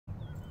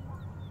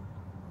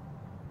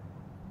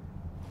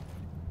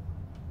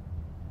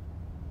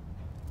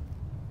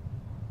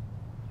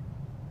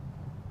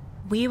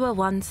We were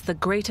once the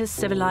greatest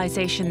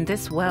civilization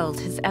this world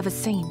has ever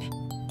seen.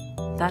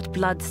 That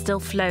blood still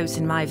flows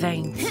in my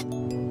veins.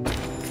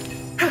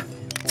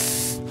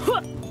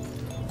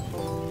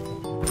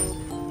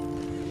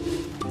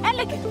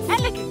 Elegance!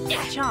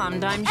 Elegance!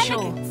 Charmed, I'm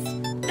sure.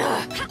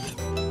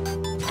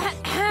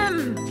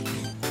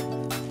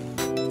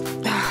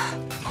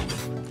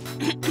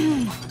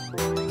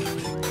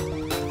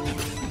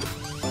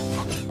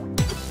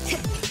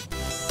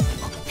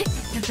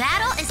 The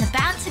battle is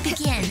about to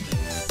begin.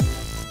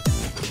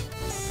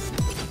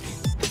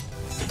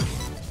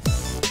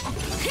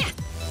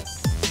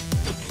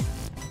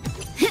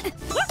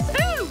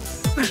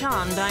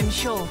 Charmed, I'm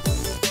sure.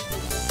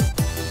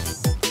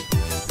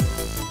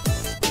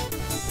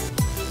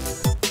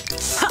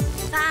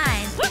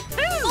 Five,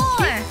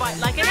 four, Fight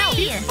like an elf!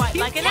 three, Fight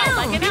like an elf!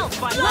 Like an elf!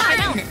 Fight like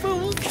an elf! one.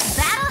 Fools! The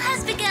battle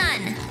has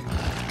begun.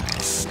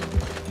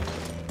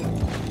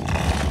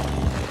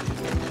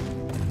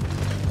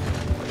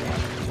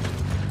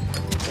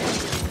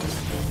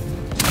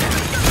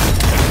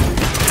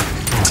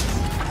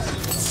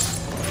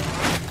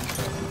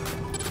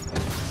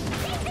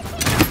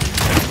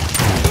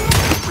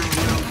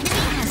 Enemy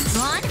has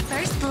drawn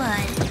first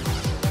blood.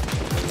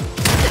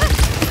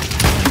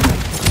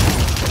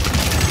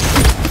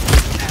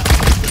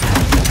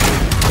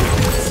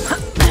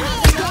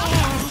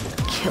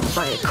 Killed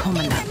by a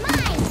commoner.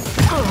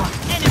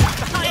 Enemies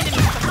behind!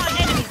 Enemies behind!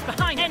 Enemies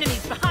behind!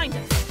 Enemies behind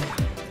us!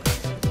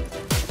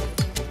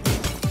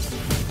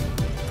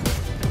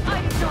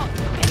 I'm not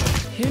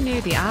finished! Who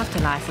knew the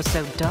afterlife was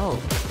so dull?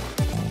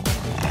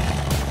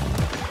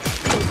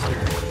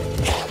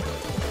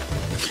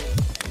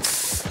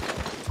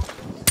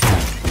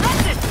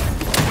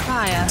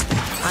 Fire.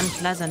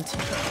 Unpleasant.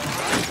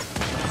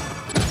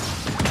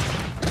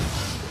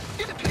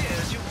 It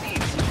appears you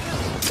need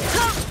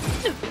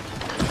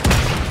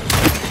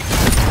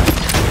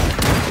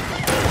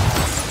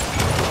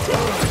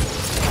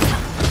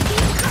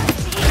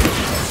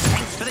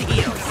Thanks for the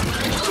heals.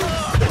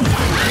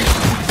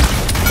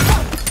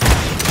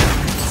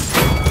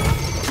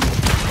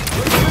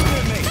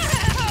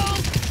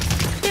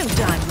 Don't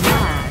die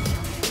mad.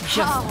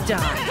 Just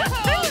die.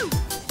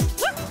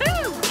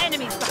 Woohoo!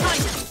 Enemies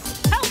behind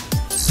us! Help!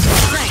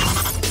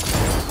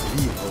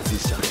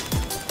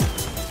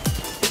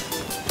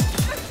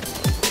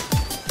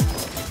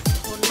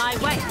 On my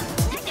way!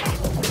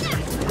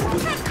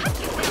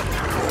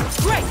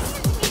 Great!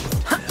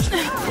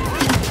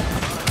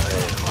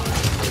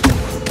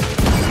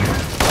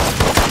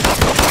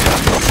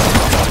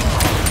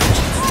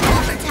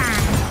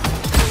 Overtime.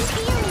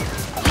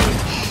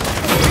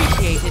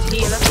 Appreciated,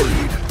 healer.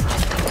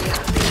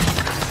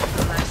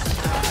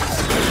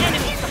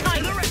 Enemies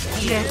behind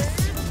us! Yes.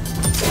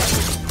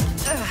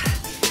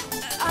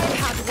 I've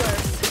had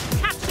worse.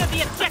 Capture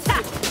the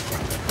objective!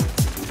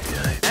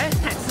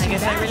 I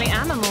guess I really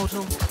am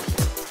immortal.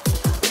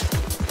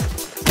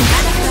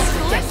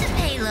 Source the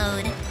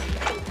payload.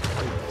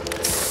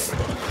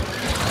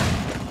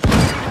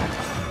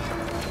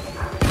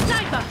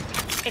 Sniper!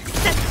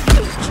 Accept!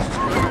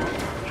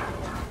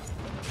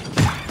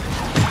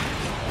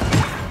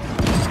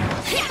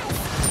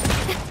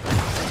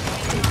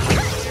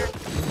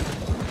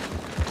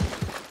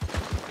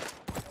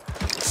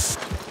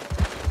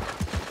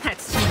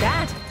 That's too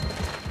bad.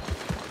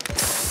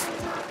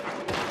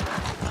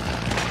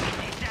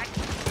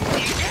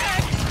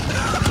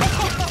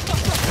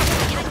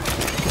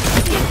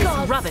 Get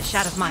this rubbish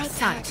out of my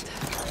sight.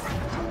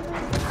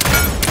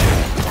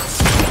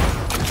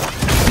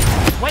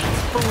 Wait,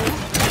 fool.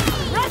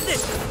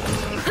 Resist!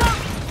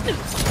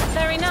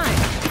 Very nice.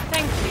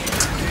 Thank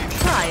you.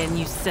 Try and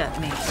usurp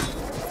me.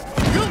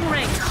 Good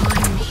ring.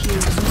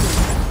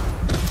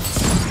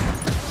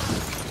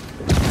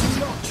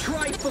 Not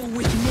trifle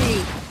with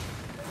me.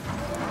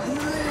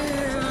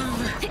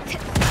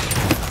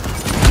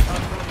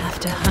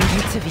 After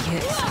hundreds of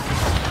years,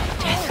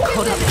 death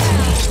caught up to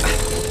me.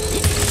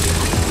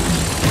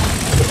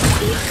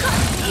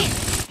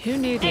 Who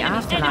knew the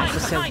afterlife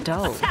was so behind.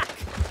 dull? Attack!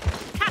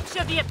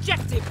 Capture the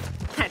objective!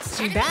 That's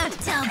too bad.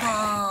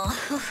 Double.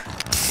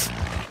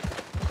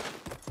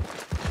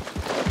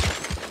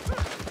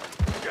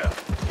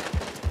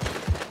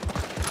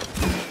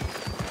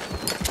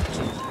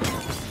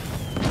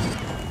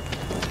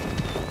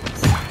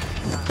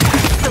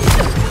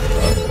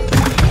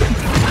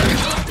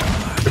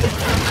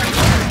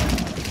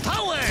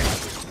 Power!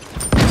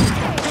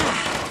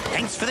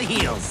 Thanks for the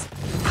heals.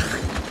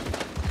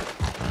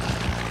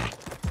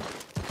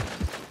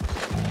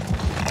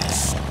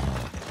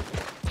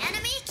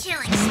 Enemy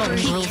killing spree.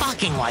 Keep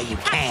talking while you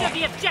Capture can.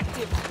 the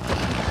objective!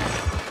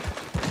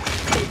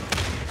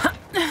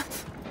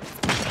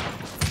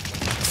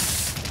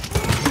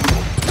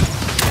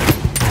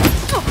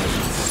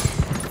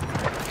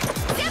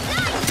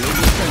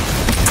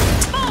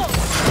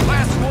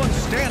 last one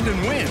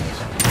standing wins.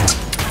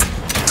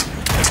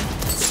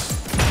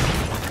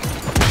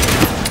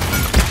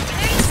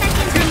 30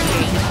 seconds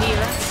remaining.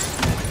 Healer.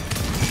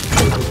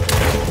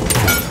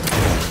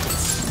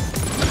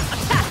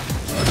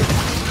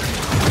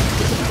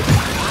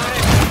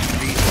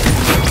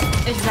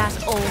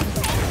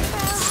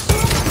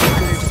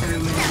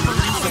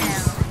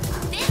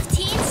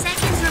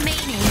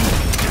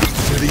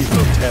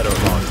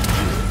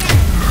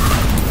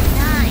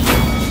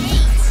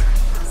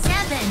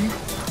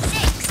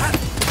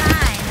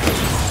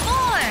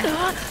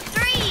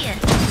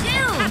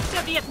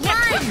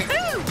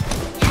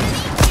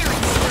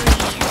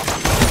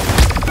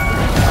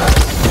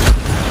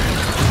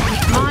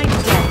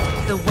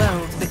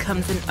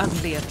 becomes an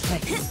uglier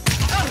place.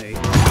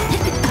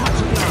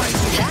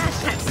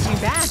 That's too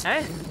bad.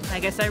 Oh, I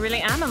guess I really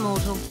am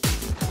immortal.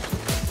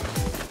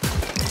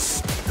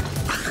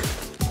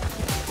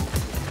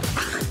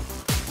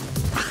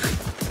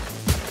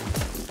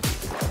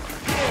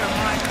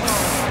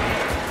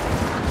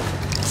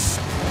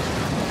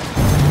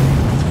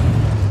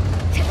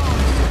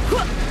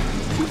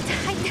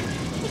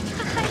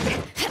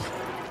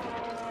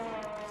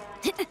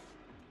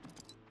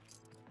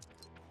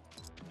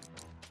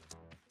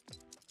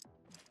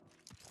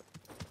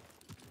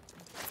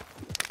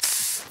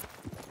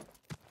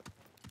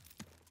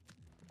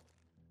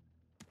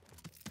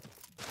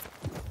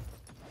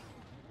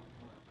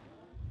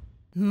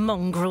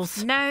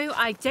 Mongrels. No,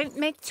 I don't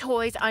make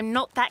toys. I'm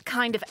not that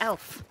kind of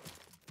elf.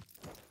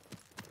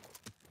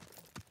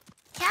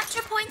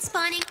 Capture point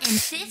spawning in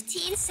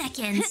 15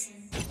 seconds.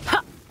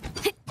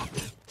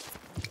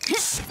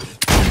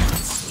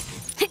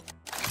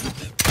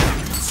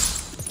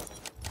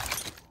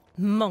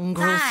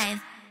 Mongrels.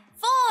 5,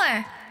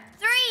 4,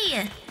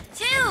 3,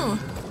 2,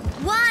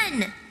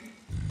 1.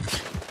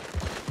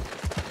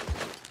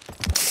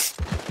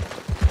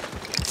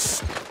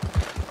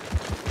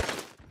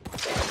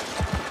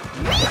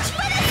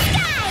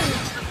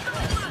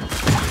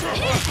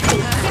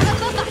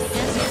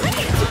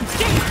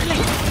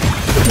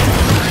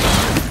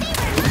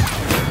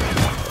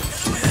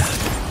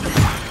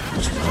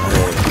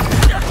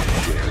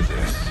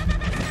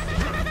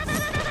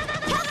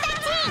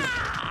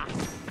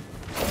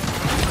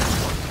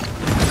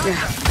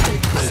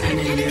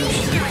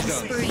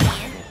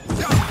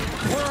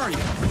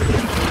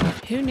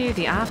 Who knew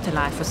the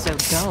afterlife was so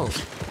dull?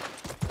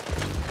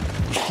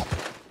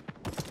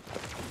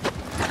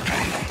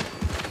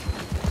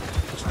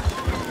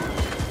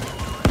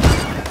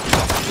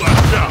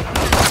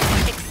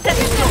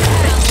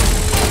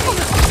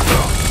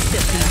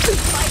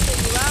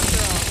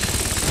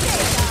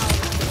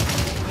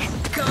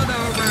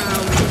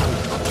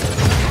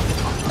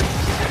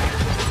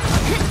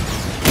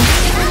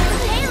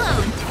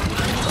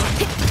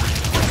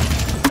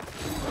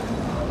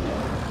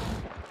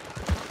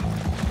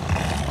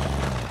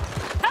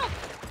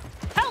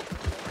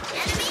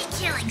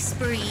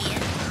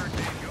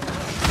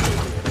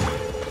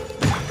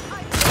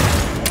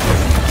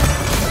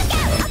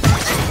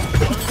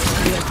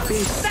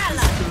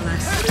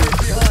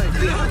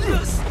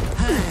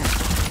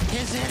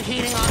 Is it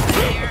heating up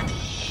here?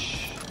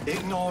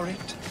 Ignore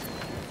it.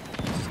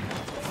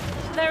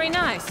 Very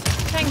nice.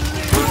 Thank you.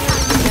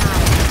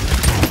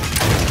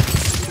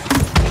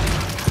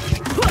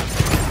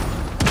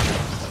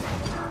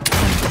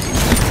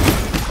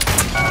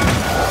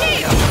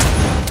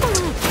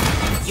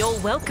 You're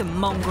welcome,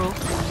 mongrel.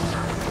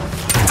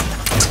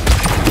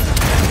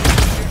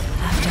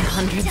 After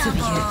hundreds of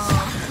years,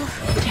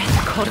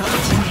 death caught up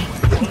to me.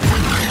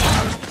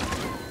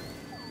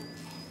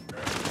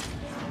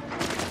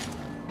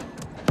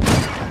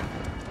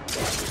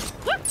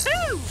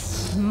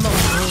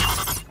 Mongrel.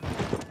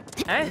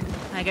 Oh,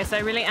 I guess I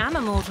really am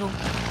immortal.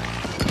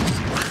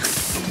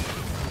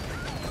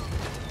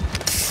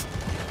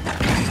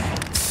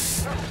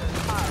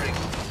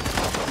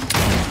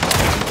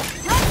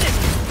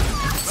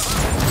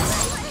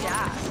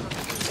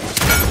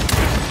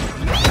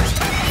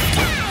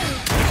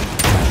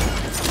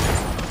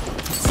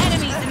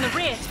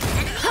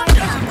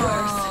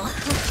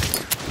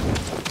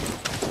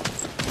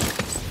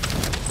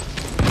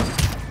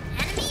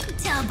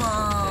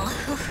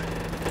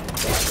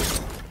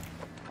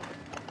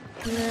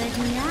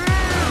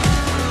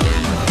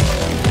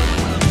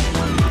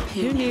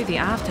 Who knew the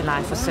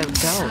afterlife was so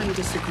dull? I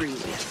disagree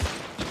with.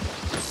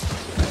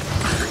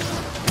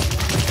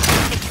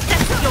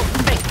 Accept your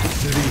fate!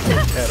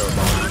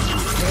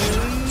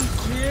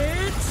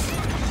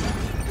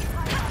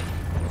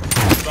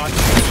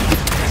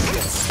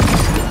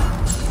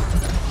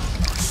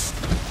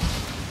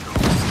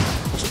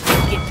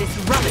 Get this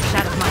rubbish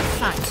out of my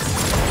sight.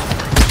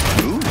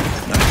 Ooh,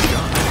 nice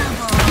shot.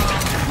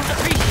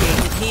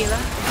 Appreciated,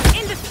 healer.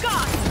 In the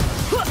sky!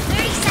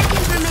 30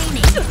 seconds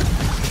remaining.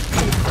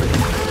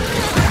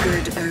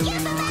 Good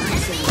omen.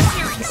 Enemy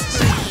killing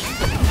spree.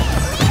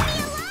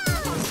 Leave me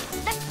alone.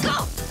 Let's go.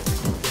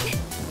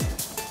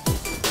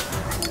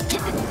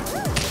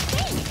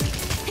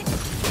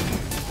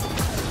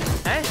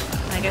 Oh,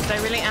 I guess I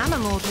really am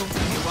immortal.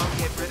 You won't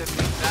get rid of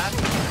me that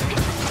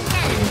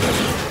 10,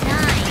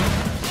 9,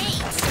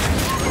 8,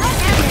 7,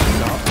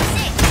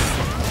 6,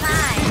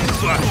 5,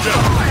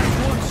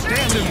 One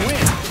stand and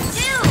win.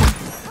 2,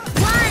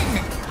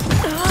 1.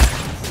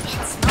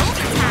 It's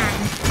overtime.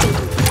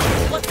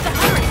 What's the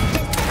hurry?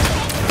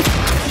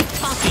 Keep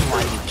talking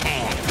while you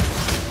can.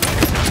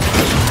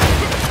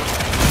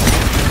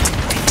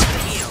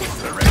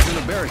 The rest in a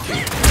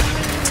barricade.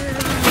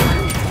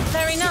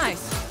 Very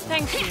nice.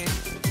 Thank you.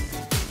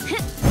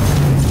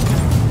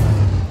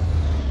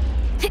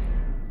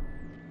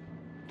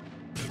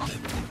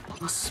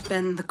 I'll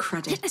spend the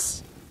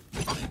credits.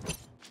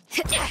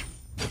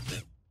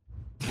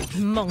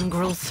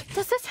 Mongrels.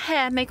 Does this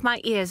hair make my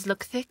ears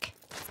look thick?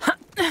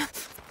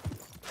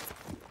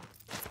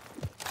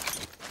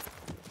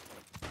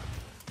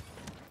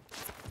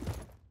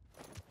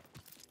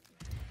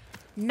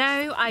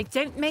 No, I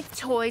don't make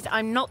toys.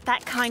 I'm not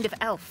that kind of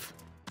elf.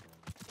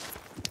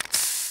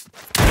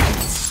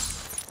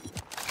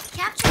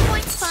 Capture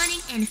point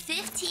spawning in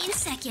 15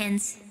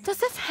 seconds. Does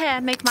this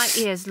hair make my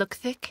ears look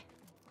thick?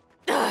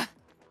 5,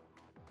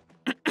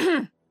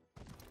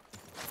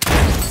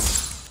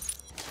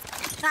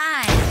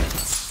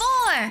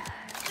 4,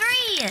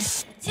 3,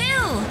 2,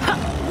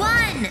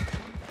 1.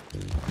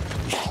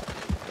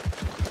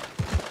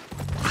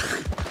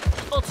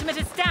 Ultimate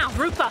is down,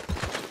 Rupa.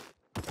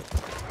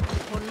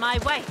 On my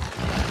way.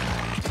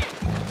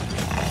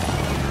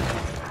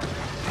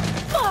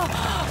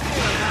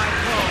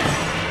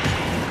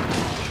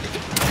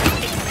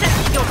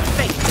 Accept your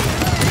fate.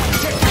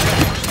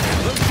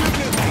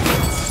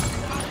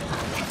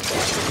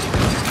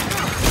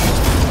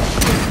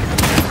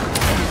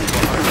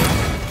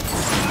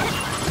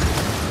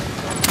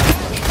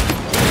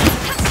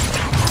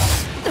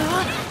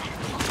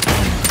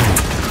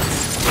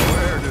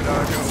 Where did I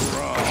go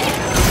wrong?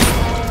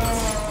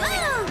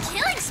 Woo!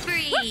 Killing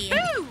spree!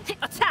 Ooh,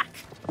 attack!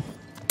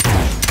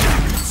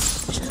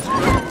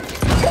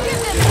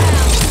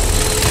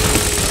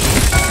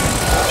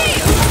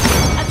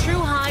 A true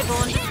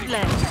highborn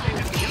display.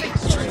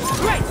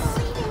 Grace!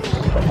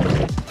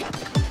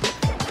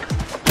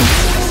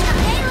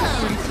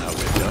 Payload!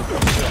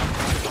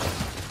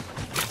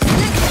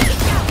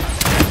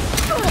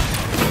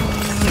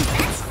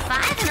 That's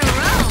 5 in a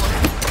row.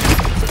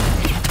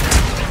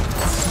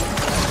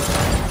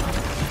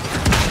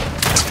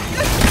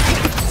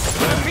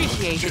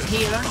 Appreciate it,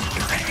 healer.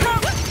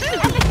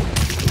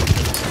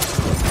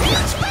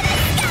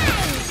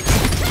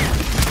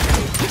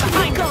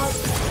 Behind us!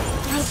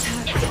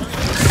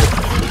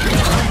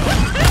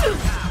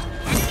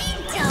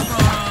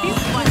 Double. You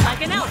fight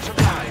like an elf.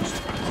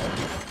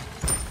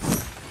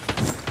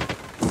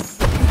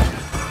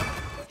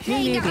 Who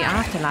knew the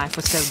afterlife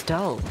was so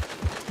dull?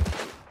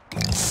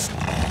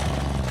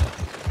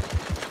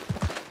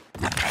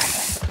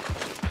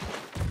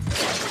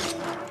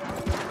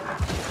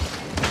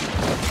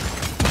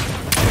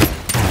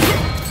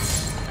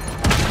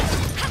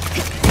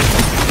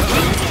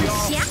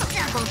 Shout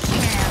double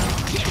kill.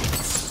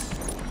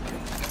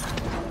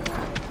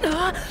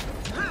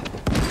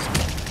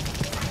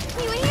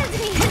 You healed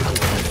me.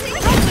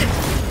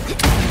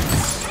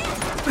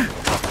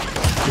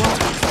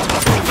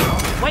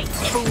 Wait,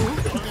 fool!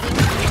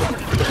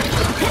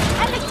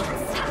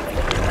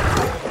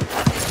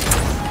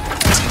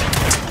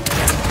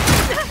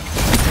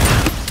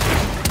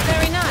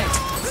 Very nice.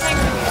 Thank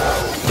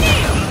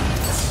you.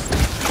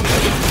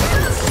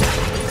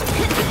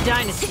 The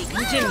dynasty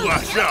continues.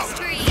 Watch out!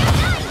 Spree.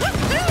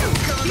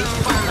 You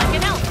fight like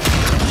an elf.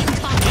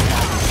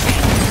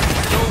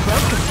 You're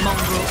welcome,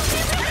 mongrel.